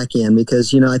and the back end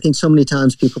because, I think so many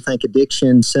times people think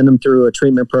addiction, send them through a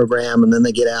treatment program, and then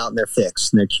they get out and they're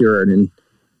fixed and they're cured. And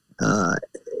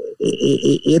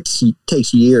it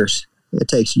takes years. It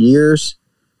takes years.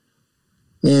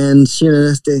 And,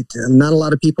 not a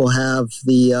lot of people have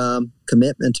the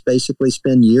commitment to basically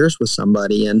spend years with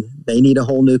somebody, and they need a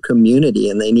whole new community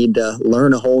and they need to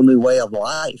learn a whole new way of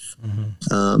life.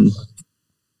 Mm-hmm.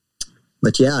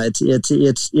 But yeah,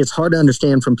 it's hard to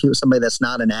understand from somebody that's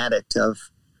not an addict of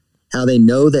how they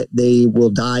know that they will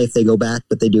die if they go back,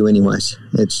 but they do anyways.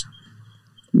 It's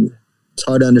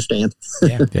hard to understand.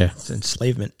 Yeah. It's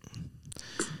enslavement.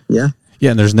 Yeah. Yeah.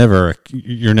 And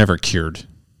you're never cured,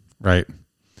 right?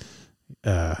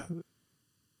 No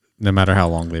matter how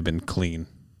long they've been clean,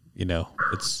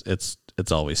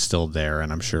 it's always still there.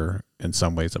 And I'm sure in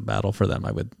some ways a battle for them.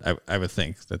 I would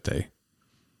think that they.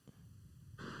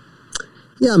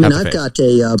 Yeah, I mean, I've got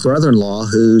a brother-in-law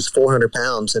who's 400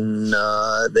 pounds, and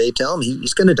they tell him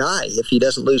he's going to die if he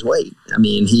doesn't lose weight. I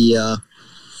mean, he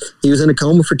was in a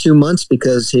coma for 2 months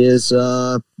because his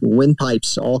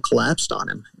windpipes all collapsed on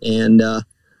him, and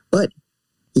but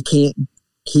he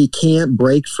can't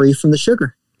break free from the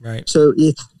sugar. Right. So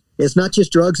it's not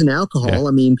just drugs and alcohol. Yeah.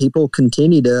 I mean, people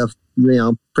continue to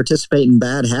participate in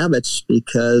bad habits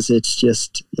because it's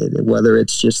just whether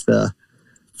it's just the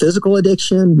physical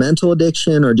addiction, mental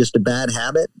addiction, or just a bad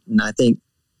habit. And I think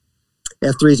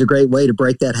F3 is a great way to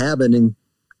break that habit and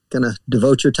kind of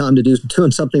devote your time to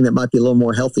doing something that might be a little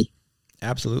more healthy.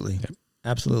 Absolutely. Yep.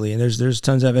 Absolutely. And there's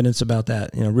tons of evidence about that,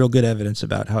 real good evidence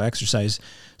about how exercise,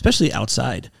 especially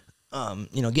outside,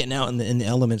 getting out in the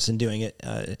elements and doing it,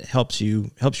 helps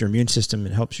your immune system.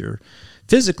 It helps your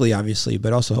physically, obviously,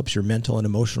 but also helps your mental and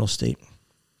emotional state.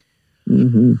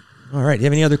 Mm-hmm. All right. Do you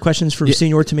have any other questions for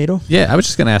Senor Tomato? Yeah, I was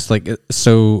just going to ask,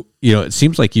 it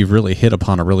seems like you've really hit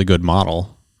upon a really good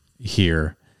model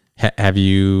here. Have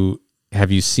you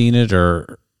seen it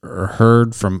or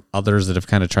heard from others that have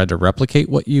kind of tried to replicate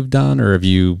what you've done, or have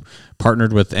you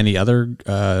partnered with any other,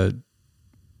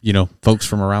 folks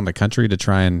from around the country to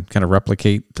try and kind of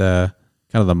replicate the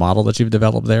model that you've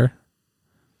developed there?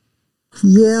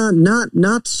 Yeah,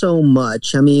 not so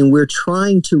much. I mean, we're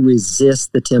trying to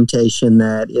resist the temptation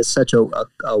that is such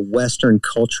a Western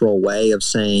cultural way of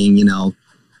saying,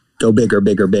 go bigger,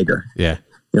 bigger, bigger. Yeah.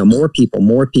 More people.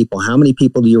 How many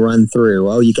people do you run through?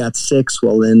 Oh, you got 6.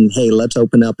 Well, then, hey, let's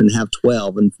open up and have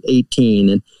 12 and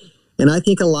 18. And I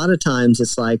think a lot of times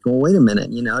it's like, well, wait a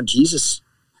minute, Jesus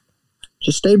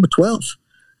just stayed with 12.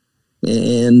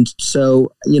 And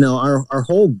so, our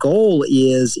whole goal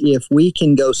is if we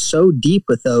can go so deep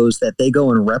with those that they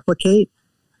go and replicate,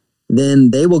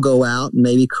 then they will go out and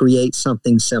maybe create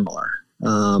something similar.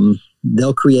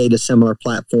 They'll create a similar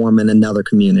platform in another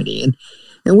community.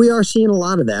 And we are seeing a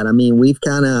lot of that. I mean, we've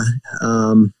kind of,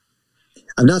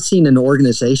 I've not seen an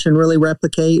organization really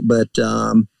replicate, but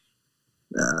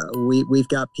we've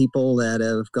got people that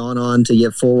have gone on to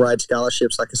get full ride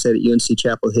scholarships, like I said, at UNC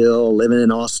Chapel Hill, living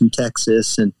in Austin,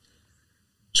 Texas, and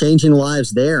changing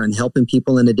lives there and helping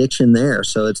people in addiction there.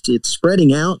 So it's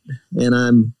spreading out,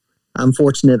 and I'm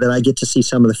fortunate that I get to see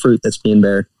some of the fruit that's being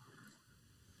bared.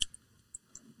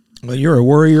 Well, you're a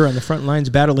warrior on the front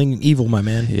lines battling evil, my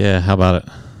man. Yeah, how about it?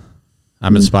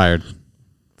 I'm inspired,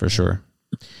 for sure.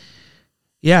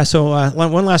 Yeah, so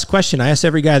one last question. I ask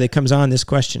every guy that comes on this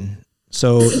question.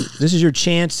 So this is your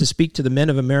chance to speak to the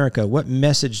men of America. What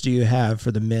message do you have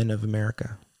for the men of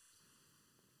America?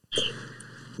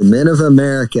 The men of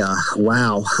America.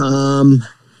 Wow.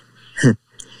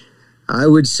 I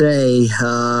would say,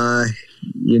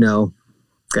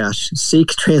 seek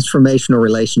transformational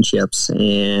relationships.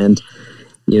 And,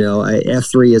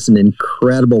 F3 is an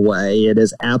incredible way. It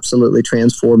has absolutely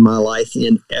transformed my life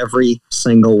in every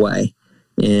single way.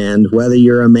 And whether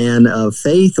you're a man of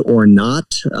faith or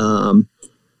not,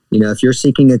 if you're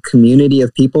seeking a community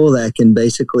of people that can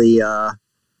basically,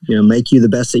 make you the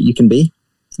best that you can be,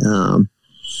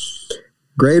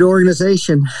 great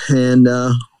organization and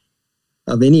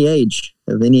of any age.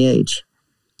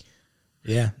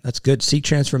 Yeah, that's good. Seek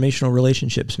transformational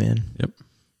relationships, man. Yep.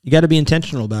 You got to be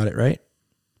intentional about it, right?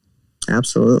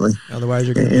 Absolutely. Otherwise,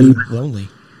 you're going to be lonely.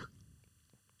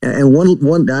 And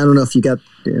one, I don't know if you got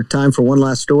time for one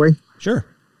last story. Sure.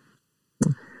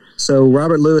 So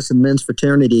Robert Lewis and Men's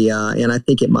Fraternity, and I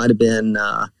think it might have been,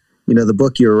 the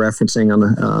book you were referencing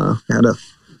on how to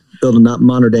build a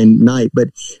modern day knight. But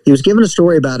he was given a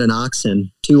story about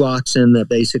two oxen that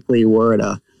basically were at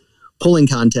a pulling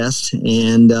contest,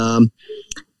 and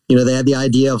they had the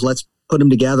idea of let's put them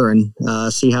together and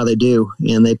see how they do,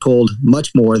 and they pulled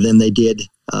much more than they did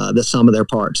the sum of their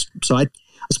parts. So I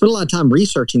spent a lot of time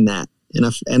researching that, and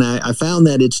I found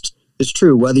that it's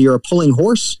true. Whether you're a pulling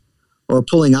horse or a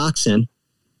pulling oxen,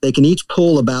 they can each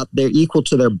pull they're equal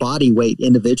to their body weight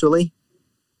individually,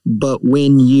 but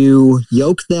when you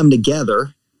yoke them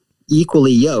together,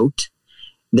 equally yoked,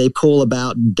 they pull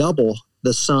about double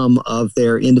the sum of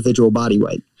their individual body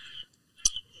weight.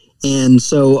 And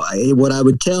so what I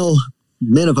would tell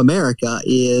men of America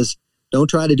is don't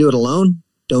try to do it alone.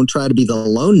 Don't try to be the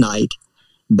lone knight.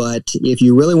 But if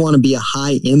you really want to be a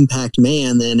high impact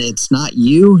man, then it's not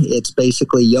you. It's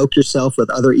basically yoke yourself with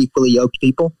other equally yoked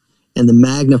people. And the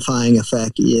magnifying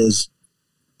effect is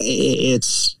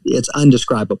it's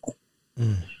undescribable.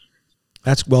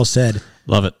 That's well said.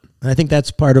 Love it. And I think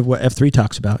that's part of what F3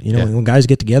 talks about. When guys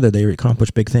get together, they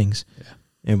accomplish big things.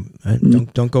 Yeah.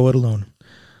 And don't go it alone.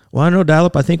 Well, I don't know,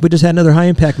 Dial-Up. I think we just had another high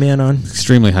impact man on.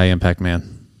 Extremely high impact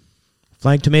man.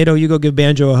 Flying Tomato, you go give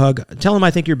Banjo a hug. Tell him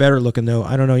I think you're better looking, though.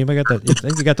 I don't know. I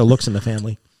think you got the looks in the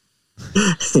family.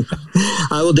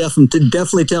 I will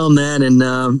definitely tell him that,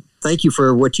 and thank you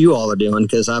for what you all are doing,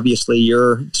 because obviously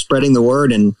you're spreading the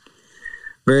word and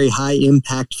very high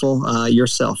impactful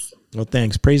yourself. Well,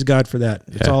 thanks. Praise God for that.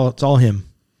 It's all him.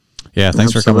 Yeah,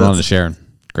 thanks for coming on and sharing.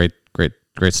 Great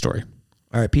story.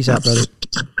 All right, peace out, brother.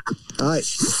 All right.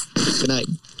 Good night.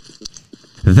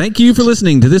 Thank you for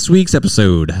listening to this week's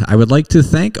episode. I would like to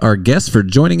thank our guests for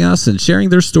joining us and sharing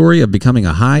their story of becoming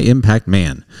a high-impact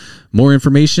man. More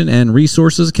information and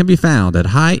resources can be found at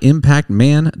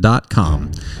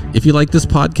highimpactman.com. If you like this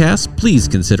podcast, please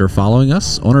consider following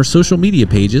us on our social media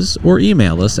pages or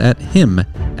email us at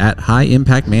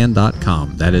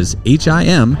him@highimpactman.com. That is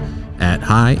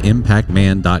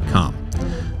HIM@highimpactman.com.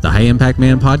 The High Impact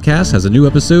Man podcast has a new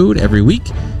episode every week,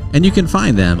 and you can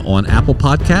find them on Apple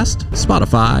Podcast,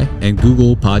 Spotify, and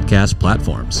Google Podcast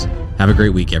platforms. Have a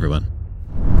great week, everyone.